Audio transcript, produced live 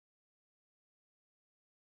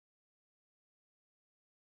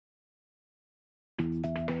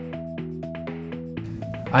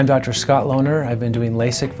I'm Dr. Scott Lohner. I've been doing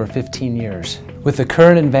LASIK for 15 years. With the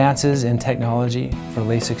current advances in technology for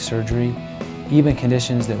LASIK surgery, even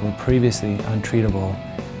conditions that were previously untreatable,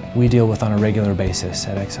 we deal with on a regular basis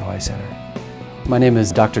at XL Eye Center. My name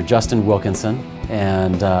is Dr. Justin Wilkinson,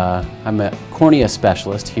 and I'm a cornea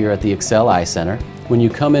specialist here at the XL Eye Center. When you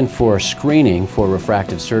come in for screening for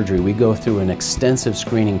refractive surgery, we go through an extensive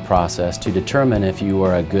screening process to determine if you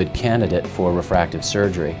are a good candidate for refractive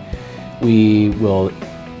surgery. We will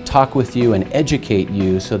talk with you and educate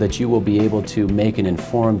you so that you will be able to make an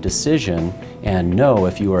informed decision and know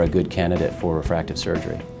if you are a good candidate for refractive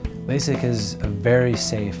surgery. LASIK is a very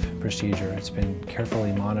safe procedure. It's been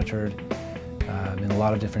carefully monitored in a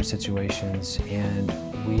lot of different situations, and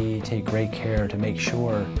we take great care to make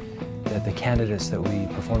sure that the candidates that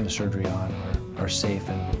we perform the surgery on are safe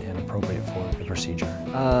and appropriate for the procedure.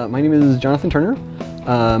 My name is Jonathan Turner.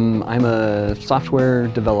 I'm a software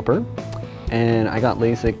developer, and I got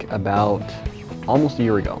LASIK about almost a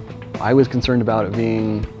year ago. I was concerned about it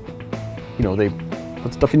being, they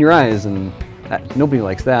put stuff in your eyes, and nobody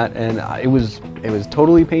likes that. And it was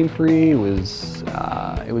totally pain-free. It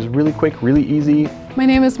was really quick, really easy. My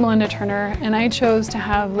name is Melinda Turner, and I chose to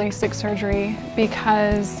have LASIK surgery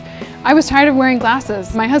because I was tired of wearing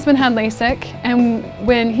glasses. My husband had LASIK, and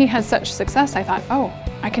when he had such success, I thought, oh,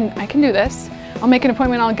 I can do this. I'll make an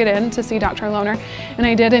appointment, I'll get in to see Dr. Lohner. And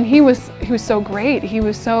I did, and he was so great. He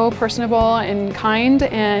was so personable and kind,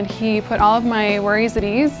 and he put all of my worries at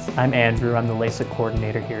ease. I'm Andrew, I'm the LASIK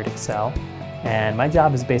coordinator here at Excel, and my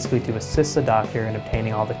job is basically to assist the doctor in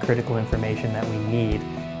obtaining all the critical information that we need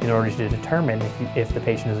in order to determine if the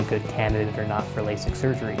patient is a good candidate or not for LASIK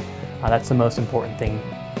surgery. That's the most important thing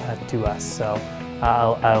to us. So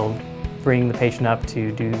I'll bring the patient up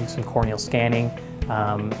to do some corneal scanning,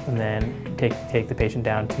 and then take the patient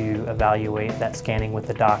down to evaluate that scanning with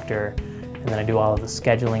the doctor, and then I do all of the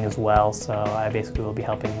scheduling as well, so I basically will be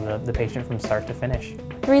helping the patient from start to finish.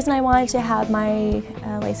 The reason I wanted to have my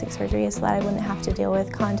LASIK surgery is so that I wouldn't have to deal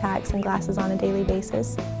with contacts and glasses on a daily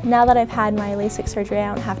basis. Now that I've had my LASIK surgery, I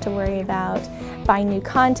don't have to worry about buying new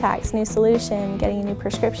contacts, new solution, getting a new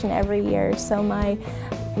prescription every year, so my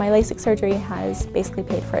LASIK surgery has basically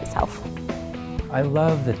paid for itself. I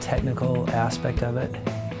love the technical aspect of it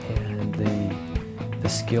and the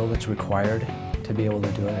skill that's required to be able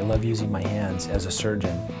to do it. I love using my hands as a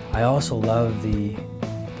surgeon. I also love the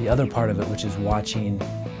other part of it, which is watching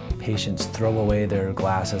patients throw away their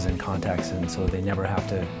glasses and contacts, and so they never have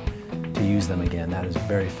to use them again. That is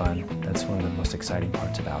very fun. That's one of the most exciting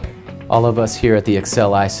parts about it. All of us here at the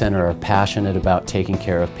XL Eye Center are passionate about taking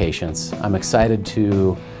care of patients. I'm excited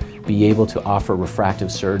to be able to offer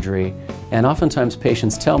refractive surgery, and oftentimes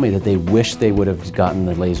patients tell me that they wish they would have gotten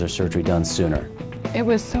the laser surgery done sooner. It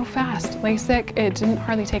was so fast. LASIK, it didn't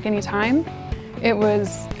hardly take any time.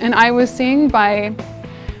 And I was seeing by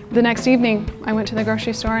the next evening. I went to the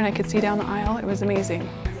grocery store and I could see down the aisle. It was amazing.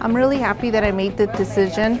 I'm really happy that I made the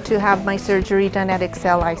decision to have my surgery done at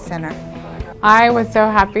XL Eye Center. I was so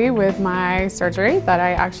happy with my surgery that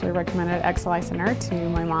I actually recommended XL Eye Center to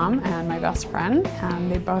my mom and my best friend,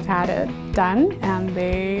 and they both had it done and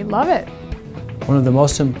they love it. One of the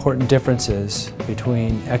most important differences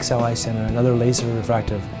between XL Eye Center and other laser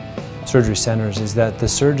refractive surgery centers is that the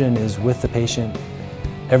surgeon is with the patient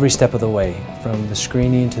every step of the way, from the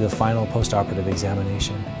screening to the final post-operative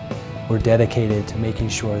examination. We're dedicated to making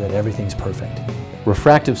sure that everything's perfect.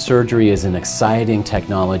 Refractive surgery is an exciting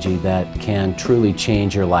technology that can truly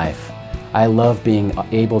change your life. I love being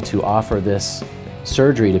able to offer this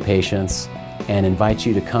surgery to patients and invite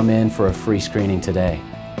you to come in for a free screening today.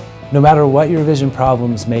 No matter what your vision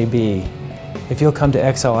problems may be, if you'll come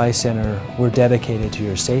to XL Eye Center, we're dedicated to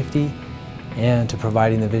your safety and to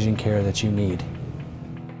providing the vision care that you need.